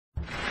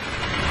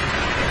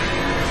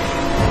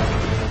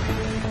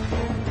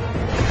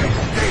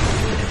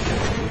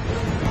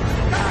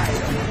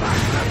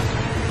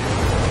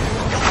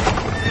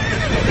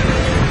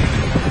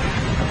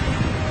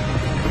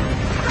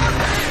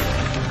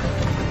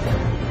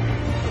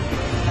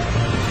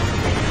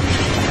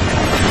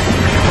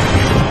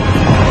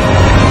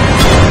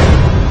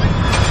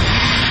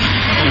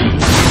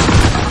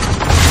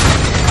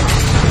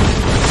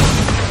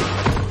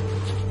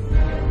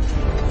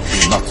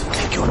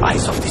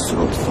this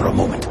road for a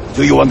moment.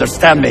 Do you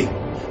understand me?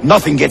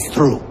 Nothing gets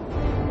through.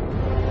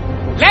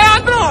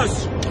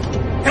 Leandros!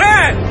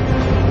 Tren!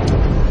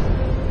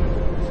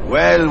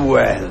 Well,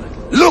 well.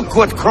 Look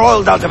what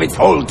crawled out of its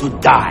hole to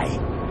die.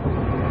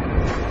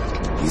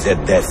 He's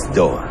at death's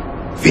door.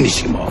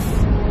 Finish him off.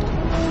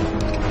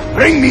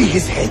 Bring me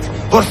his head,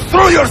 or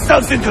throw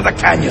yourselves into the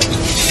canyon!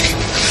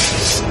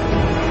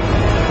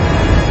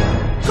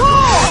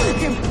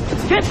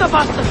 Go! Get the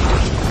bastard!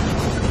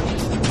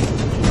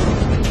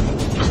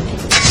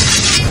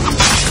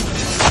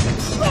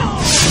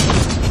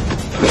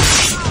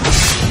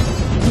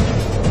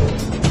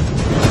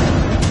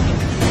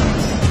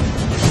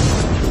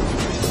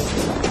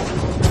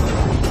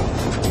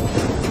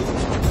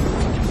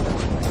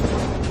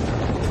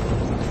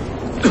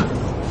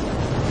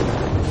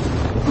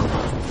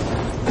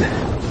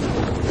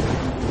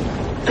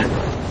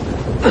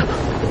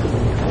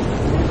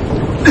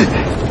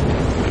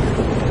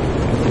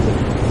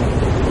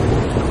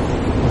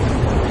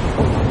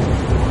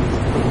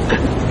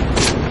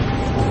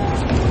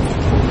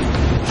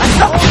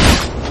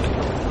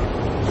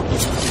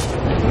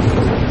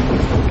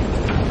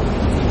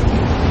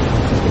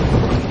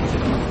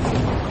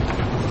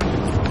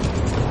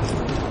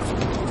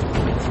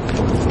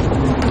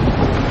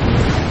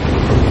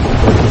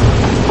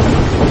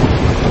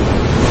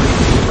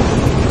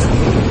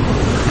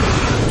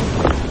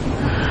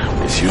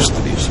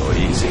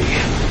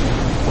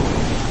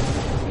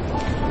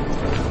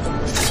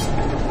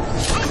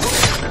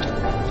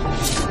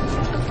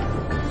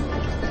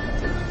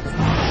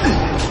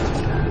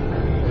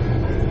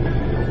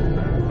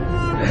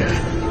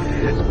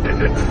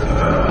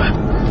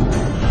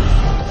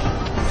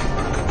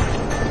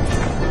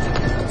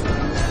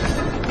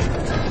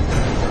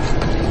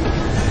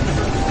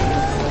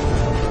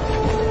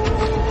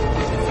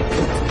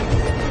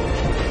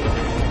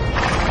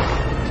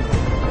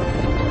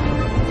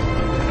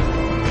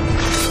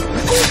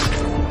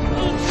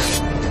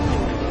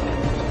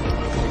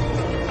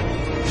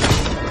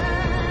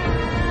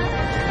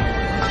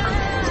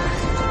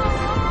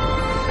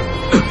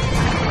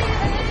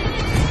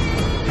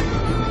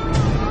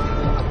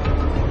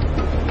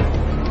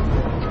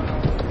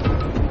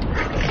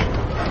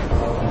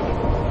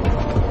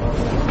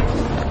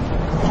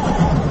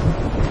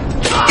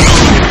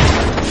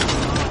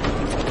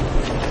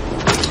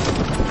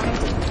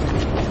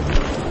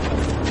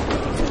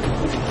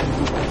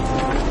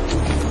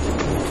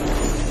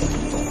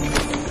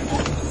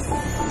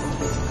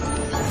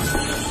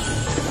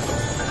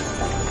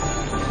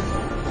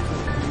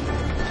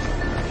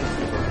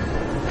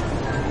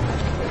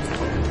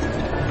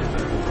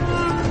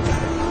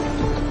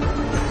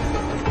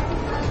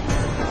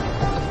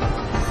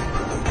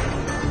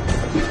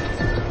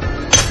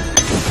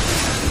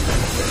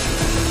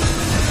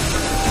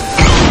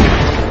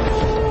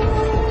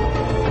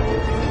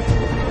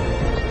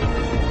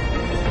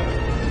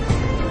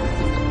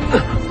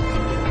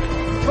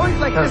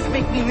 This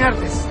make me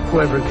nervous.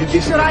 Whoever did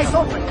this... Keep your eyes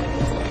open.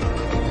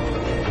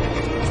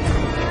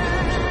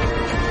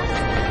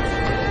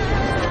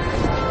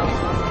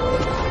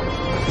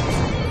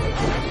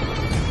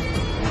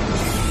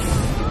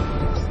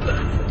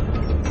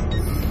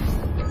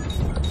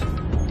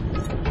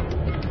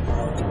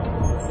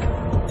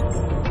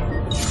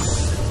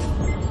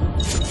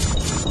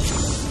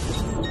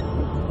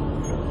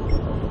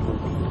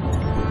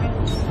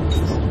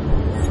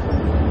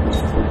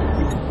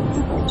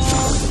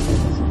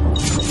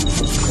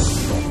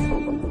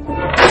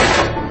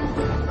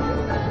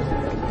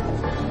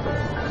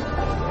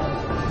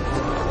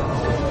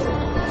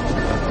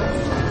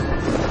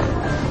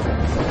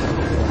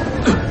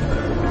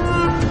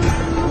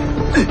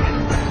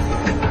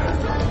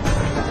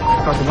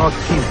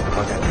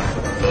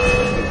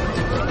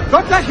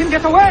 Don't let him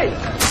get away!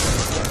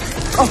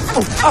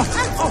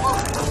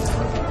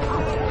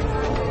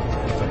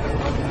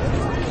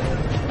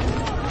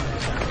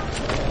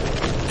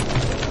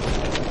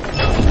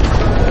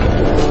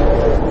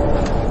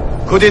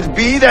 Could it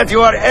be that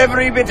you are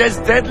every bit as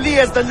deadly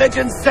as the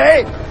legends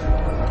say?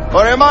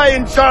 Or am I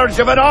in charge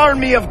of an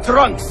army of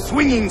drunks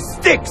swinging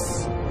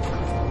sticks?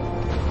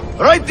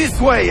 Right this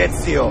way,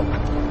 Ezio.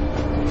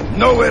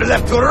 Nowhere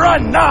left to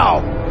run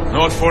now!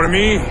 Not for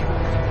me,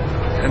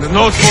 and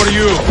not for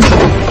you.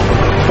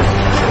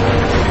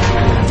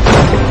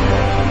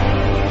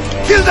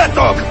 Kill that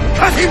dog!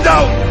 Cut him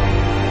down!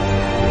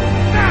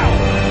 Now!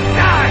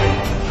 Die!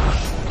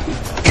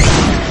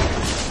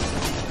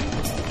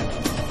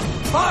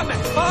 Fame!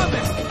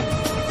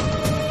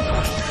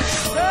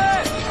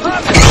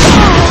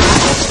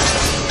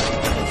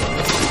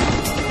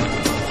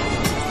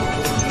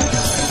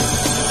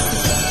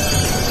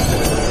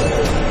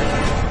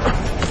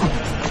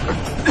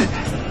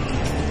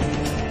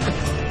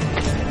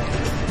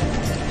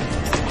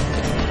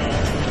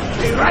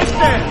 Right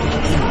there!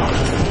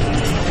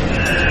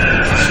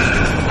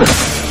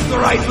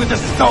 Right with the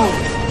stone!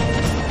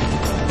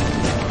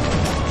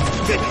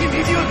 Get him,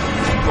 idiot!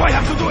 Do I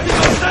have to do it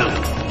myself?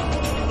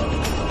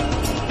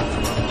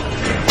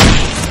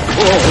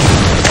 Oh.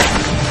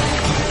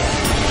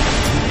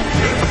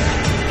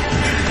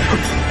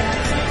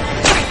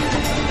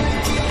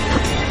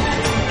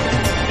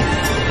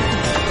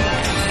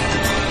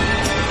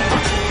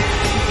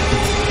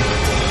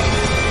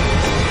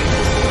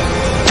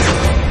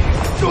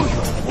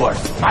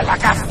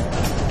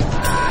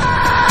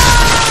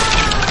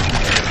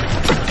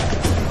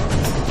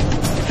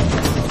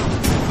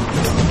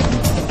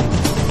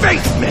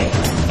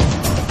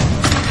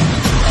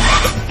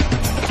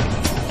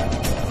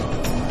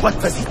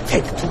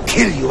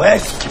 kill you, eh?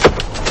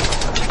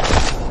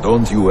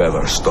 Don't you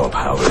ever stop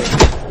howling.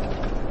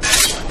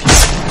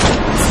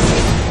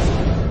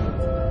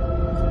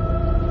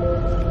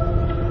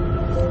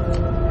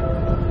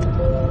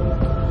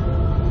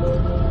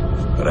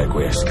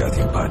 Requiescat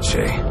in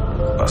pace,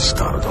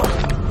 bastardo.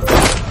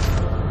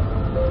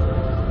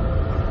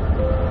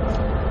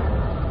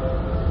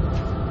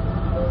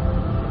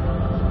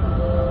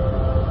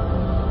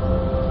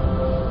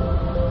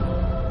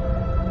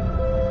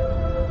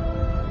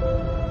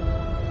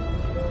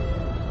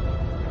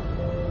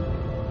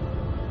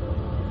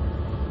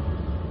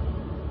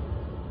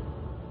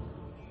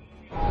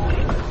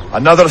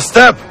 Another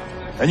step,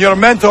 and your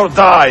mentor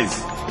dies.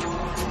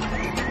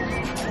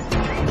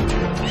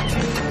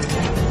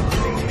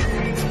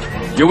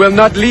 You will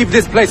not leave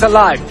this place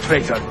alive,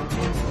 traitor.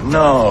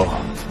 No,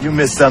 you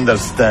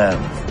misunderstand.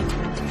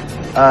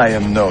 I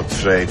am no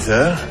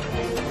traitor.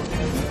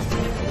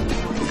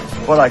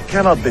 For I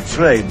cannot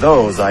betray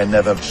those I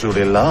never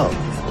truly loved.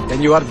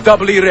 Then you are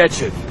doubly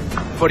wretched,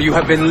 for you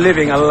have been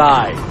living a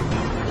lie.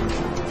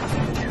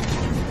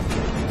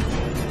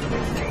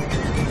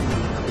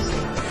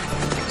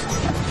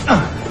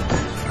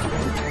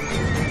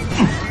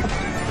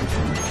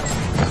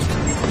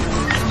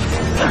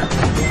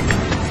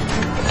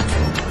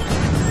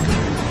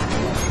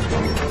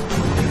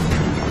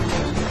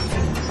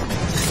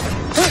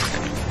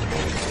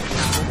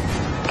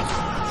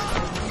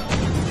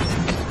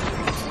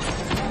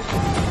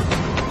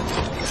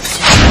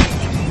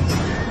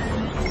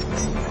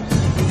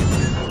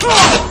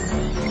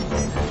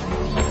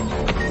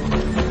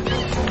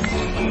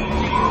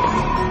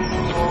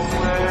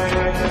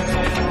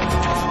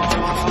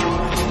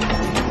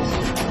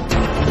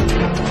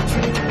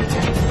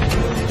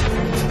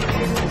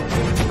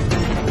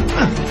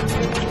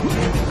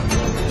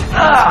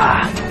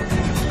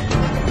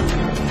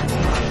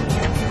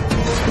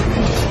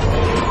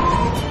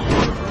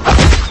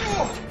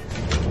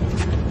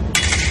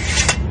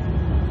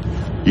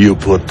 You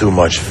put too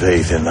much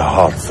faith in the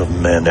hearts of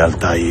men,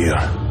 Altair.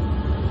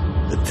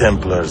 The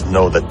Templars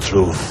know the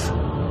truth.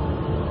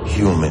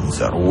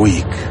 Humans are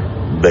weak,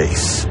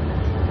 base,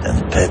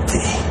 and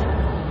petty.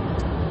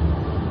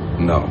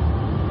 No.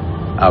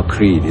 Our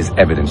creed is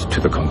evidence to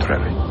the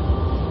contrary.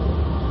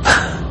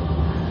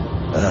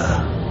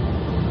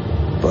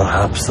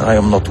 Perhaps I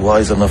am not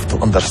wise enough to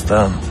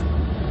understand,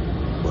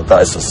 but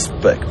I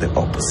suspect the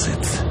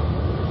opposite.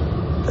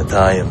 That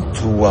I am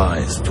too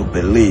wise to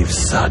believe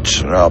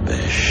such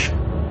rubbish.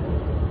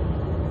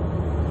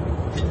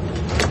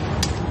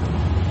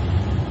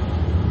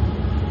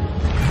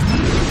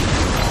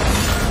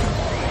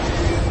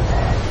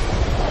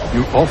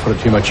 You offered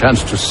him a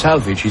chance to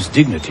salvage his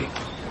dignity.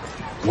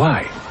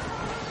 Why?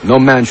 No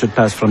man should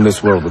pass from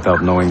this world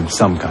without knowing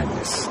some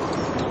kindness.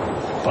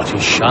 But he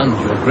shunned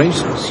your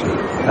graces,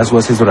 As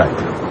was his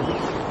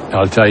right.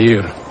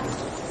 Altair.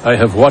 I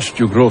have watched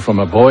you grow from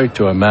a boy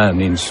to a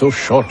man in so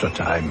short a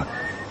time.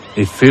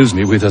 It fills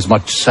me with as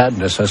much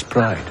sadness as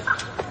pride.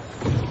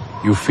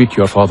 You fit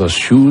your father's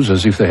shoes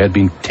as if they had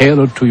been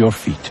tailored to your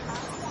feet.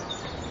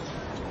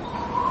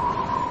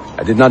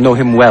 I did not know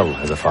him well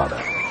as a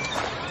father.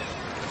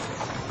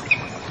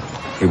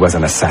 He was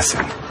an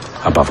assassin,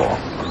 above all.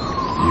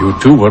 You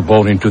too were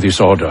born into this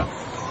order.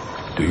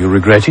 Do you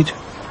regret it?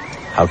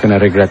 How can I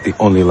regret the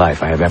only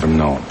life I have ever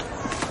known?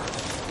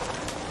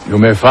 You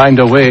may find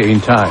a way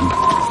in time,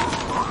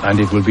 and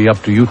it will be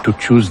up to you to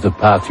choose the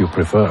path you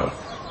prefer.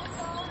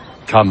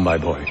 Come, my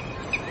boy,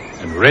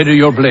 and ready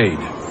your blade.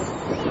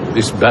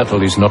 This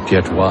battle is not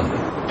yet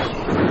won.